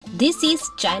This is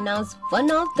China's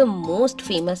one of the most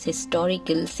famous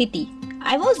historical city.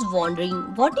 I was wondering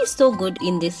what is so good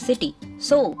in this city.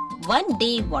 So one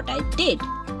day what I did,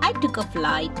 I took a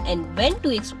flight and went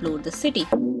to explore the city.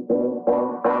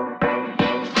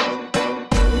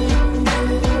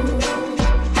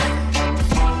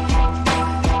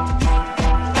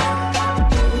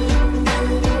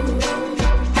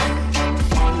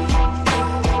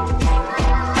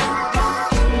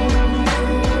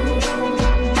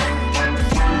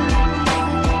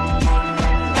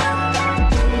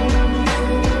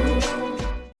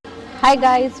 Hi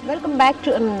guys, welcome back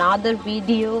to another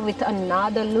video with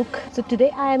another look. So today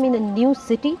I am in a new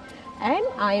city and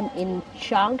I am in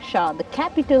Changsha, the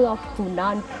capital of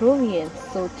Hunan province.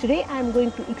 So today I am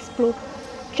going to explore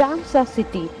Changsha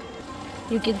City.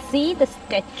 You can see the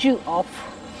statue of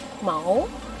Mao,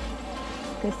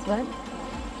 this one.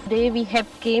 Today we have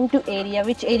came to area,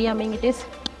 which area Ming it is?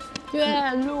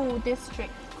 Lu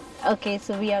district. Okay,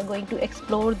 so we are going to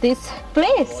explore this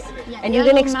place and you Yellow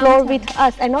can explore Mountain. with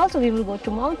us, and also we will go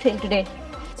to mountain today.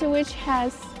 Which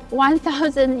has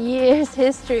 1,000 years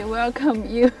history. Welcome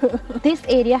you. This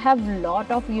area have lot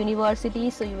of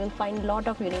universities, so you will find lot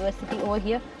of university over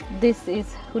here. This is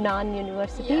Hunan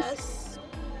University.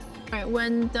 Right,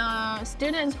 when the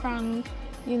students from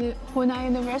Hunan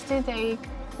University they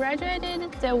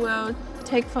graduated, they will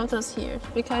take photos here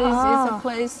because it's a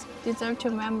place deserved to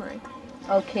memory.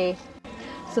 Okay,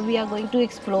 so we are going to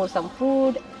explore some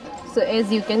food. So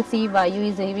as you can see, Vayu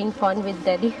is having fun with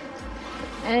Daddy,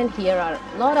 and here are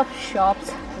a lot of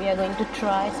shops. We are going to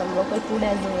try some local food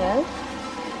as well.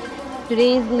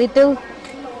 Today is little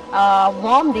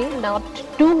warm day, not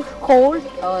too cold,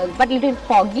 but little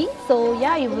foggy. So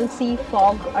yeah, you will see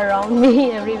fog around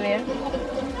me everywhere.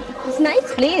 It's a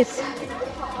nice place.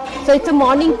 So it's a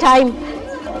morning time.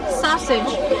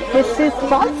 Sausage. This is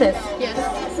sausage.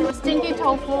 Yes. Stinky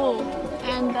tofu,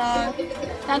 and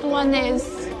that one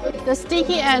is the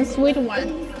sticky and sweet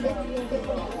one.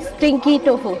 Stinky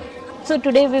tofu. So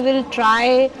today we will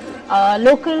try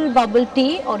local bubble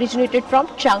tea originated from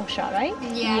Changsha, right?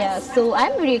 Yes. Yeah, so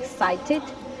I'm very excited.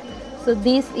 So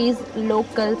this is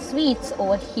local sweets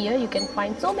over here. You can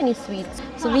find so many sweets.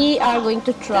 So we are going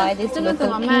to try this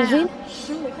local cuisine.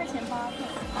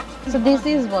 So this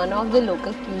is one of the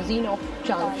local cuisine of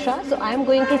Changsha. So I am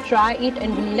going to try it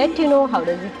and will let you know how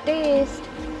does it taste.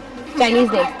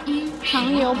 Chinese name.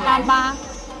 糖油粑粑.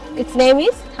 Its name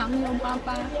is? 糖油粑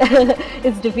粑.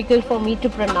 It's difficult for me to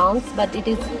pronounce, but it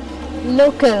is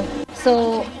local.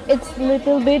 So it's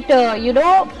little bit,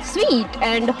 sweet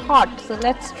and hot. So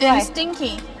let's try. And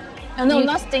stinky. No,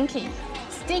 not stinky.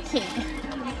 Sticky.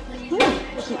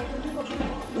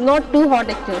 Not too hot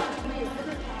actually.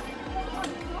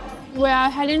 We are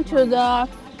heading to the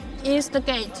east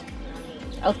gate.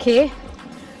 Okay.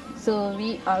 So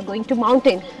we are going to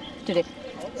mountain today.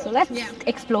 So let's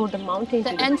explore the mountain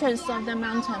The today. entrance of the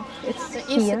mountain. It's the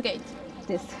east here. gate.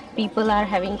 This people are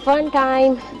having fun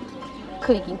time,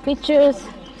 clicking pictures,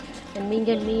 and Ming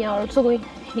and me are also going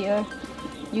here.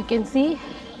 You can see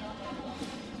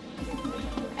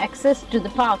access to the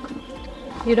park.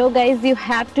 You know guys, you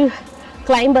have to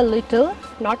climb a little,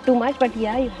 not too much, but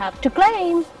yeah, you have to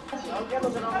climb.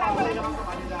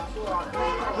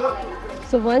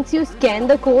 So once you scan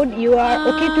the code, you are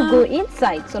okay to go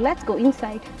inside. So let's go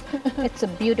inside. It's a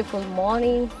beautiful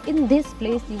morning. In this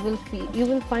place, you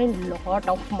will find lot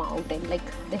of mountain. Like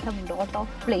they have lot of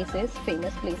places,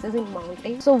 famous places in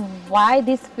mountain. So why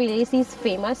this place is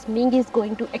famous, Ming is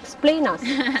going to explain us.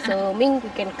 So Ming,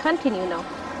 you can continue now.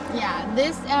 Yeah,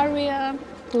 this area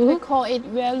we call it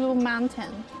Yellow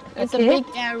Mountain. It's a big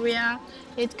area.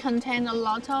 It contains a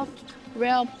lot of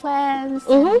rare plants,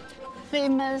 and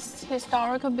famous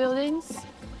historical buildings,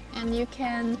 and you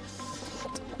can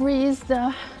breathe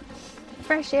the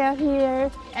fresh air here.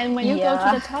 And when you go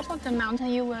to the top of the mountain,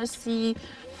 you will see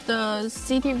the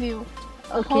city view.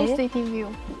 Whole city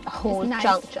view. Whole nice.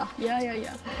 Changsha.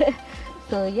 Yeah.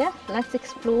 So yeah, let's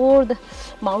explore the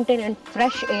mountain and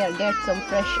fresh air, get some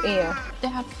fresh air. They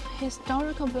have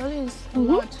historical buildings a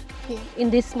lot here. In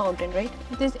this mountain, right?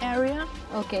 This area.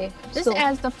 Okay. This so,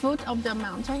 is the foot of the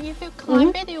mountain. If you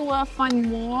climb it, you will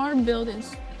find more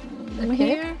buildings.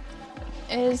 Here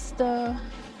is the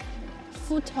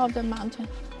foot of the mountain.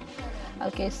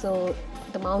 Okay, so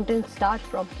the mountain starts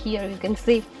from here. You can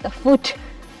see the foot.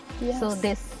 Yes. So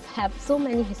this have so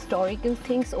many historical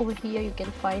things over here. You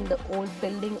can find the old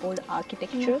building, old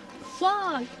architecture.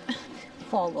 Fog.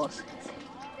 Fog also.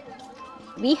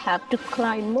 We have to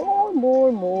climb more.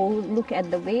 Look at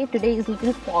the way. Today is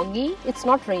little foggy. It's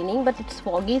not raining, but it's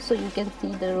foggy, so you can see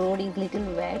the road is little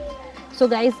wet. So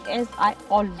guys, as I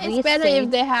always It's better say, if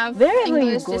they have wherever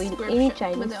English you go in any description,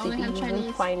 Chinese but they only city, have you will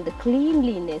Chinese. find the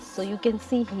cleanliness. So you can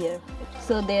see here.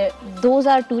 So those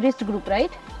are tourist group,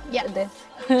 right? Yeah. There.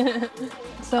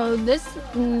 So this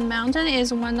mountain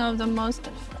is one of the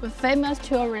most famous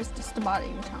tourist spot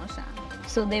in Changsha.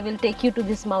 So they will take you to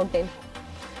this mountain.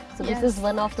 So Yes. this is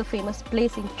one of the famous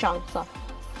place in Changsha.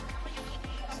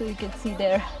 So you can see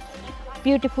their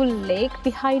beautiful lake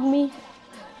behind me.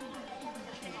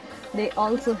 They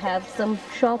also have some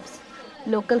shops,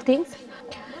 local things.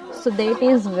 So that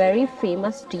is very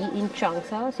famous tea in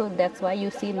Changsha. So that's why you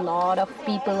see a lot of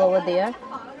people over there.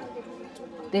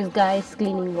 This guy is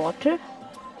cleaning water.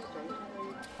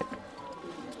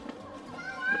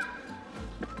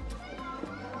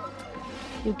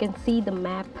 You can see the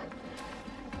map.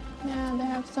 Yeah, they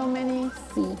have so many.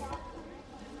 See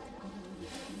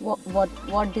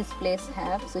what this place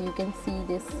have. So you can see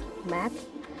this map.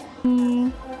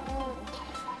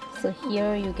 So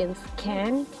here you can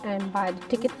scan and buy the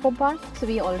ticket for bus. So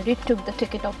we already took the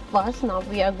ticket of bus. Now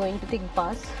we are going to take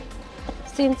bus.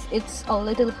 Since it's a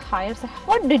little higher. So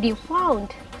what did you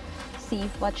found? See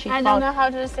what she I found. don't know how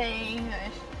to say in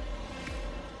English.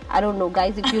 I don't know,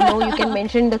 guys. If you know, you can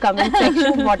mention in the comment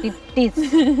section what it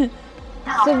is.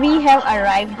 So we have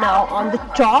arrived now on the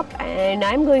top, and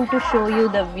I'm going to show you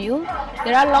the view.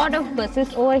 There are a lot of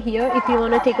buses over here. If you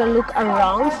want to take a look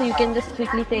around, so you can just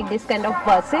quickly take this kind of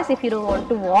buses if you don't want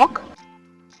to walk.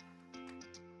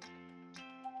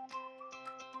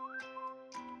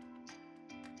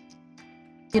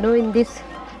 You know, in this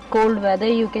cold weather,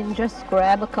 you can just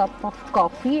grab a cup of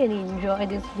coffee and enjoy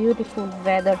this beautiful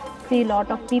weather. See a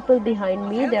lot of people behind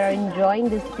me. They are enjoying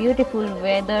this beautiful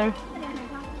weather.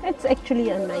 It's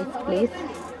actually a nice place.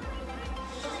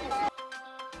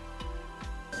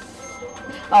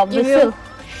 Oh, whistle.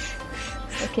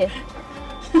 Okay.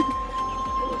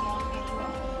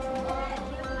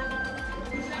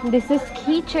 This is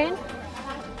keychain.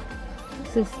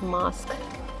 This is mask.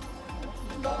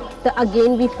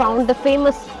 Again, we found the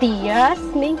famous tea. Yes,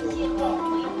 me.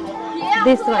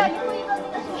 This one.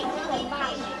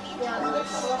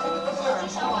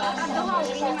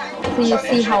 So you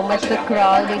see how much the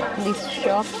crowd in this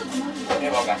shop.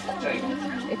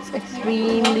 It's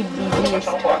extremely busy.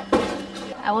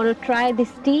 I want to try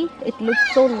this tea. It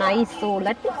looks so nice. So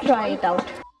let me try it out.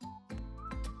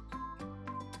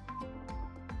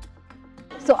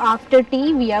 So after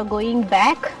tea, we are going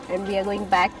back, and we are going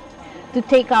back to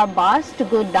take our bus to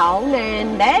go down,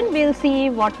 and then we'll see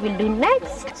what we'll do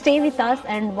next. Stay with us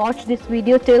and watch this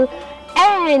video till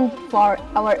end for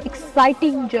our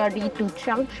exciting journey to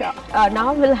Changsha.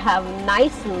 Now we'll have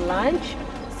nice lunch,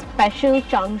 special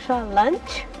Changsha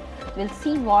lunch. We'll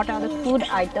see what are the food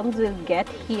items we'll get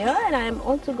here, and I'm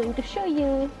also going to show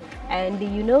you. And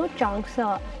you know,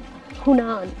 Changsha,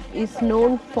 Hunan is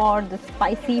known for the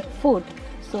spicy food.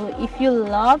 So if you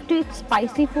love to eat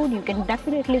spicy food, you can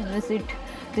definitely visit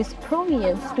this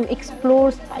province to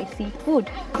explore spicy food.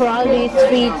 Crowded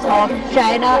streets of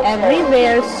China,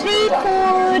 everywhere street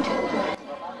food.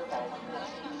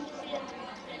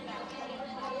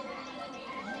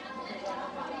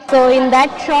 So in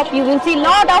that shop you will see a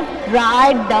lot of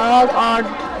dried duck or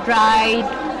dried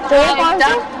pork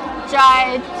also.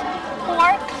 Dried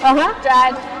pork,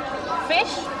 dried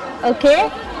fish. Okay.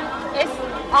 It's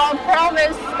our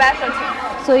province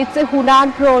specialty. So it's a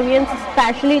Hunan province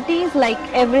specialties, like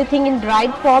everything in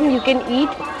dried form you can eat.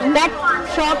 In that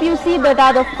shop you see that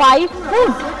are the 5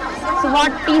 food. So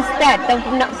what is that? The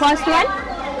first one?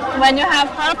 When you have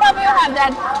harpap, you have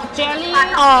that jelly.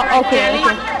 Oh, okay,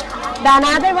 okay. The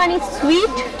another one is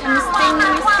sweet And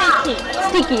sticky.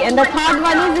 sticky, and the third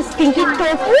one is the stinky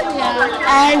tofu,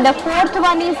 Yeah. and the fourth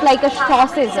one is like a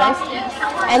sausage, right? Yes.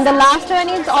 And the last one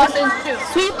is also Sausage too.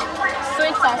 sweet.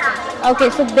 Sweet sausage. Okay,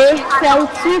 so they sell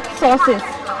sweet sauces.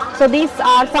 So these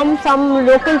are some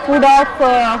local food of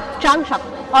Changsha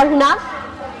or Hunan.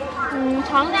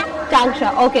 Changsha. Changsha.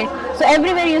 Okay, so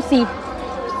everywhere you see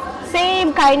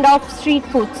same kind of street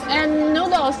foods. And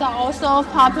noodles are also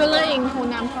popular in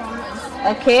Hunan province.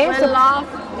 Okay, We so love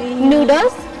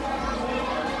noodles.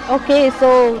 Okay,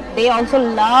 so they also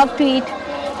love to eat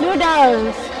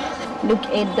noodles. Look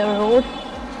at the road,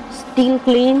 still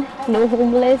clean, no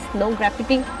homeless, no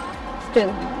graffiti,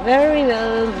 still very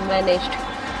well managed.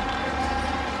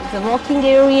 It's a walking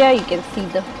area. You can see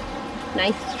the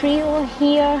nice tree over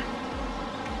here.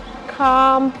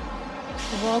 Calm,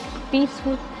 walk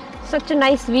peaceful. Such a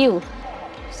nice view.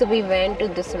 So we went to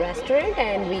this restaurant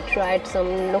and we tried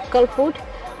some local food,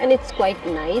 and it's quite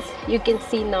nice. You can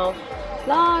see now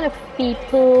lot of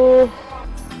people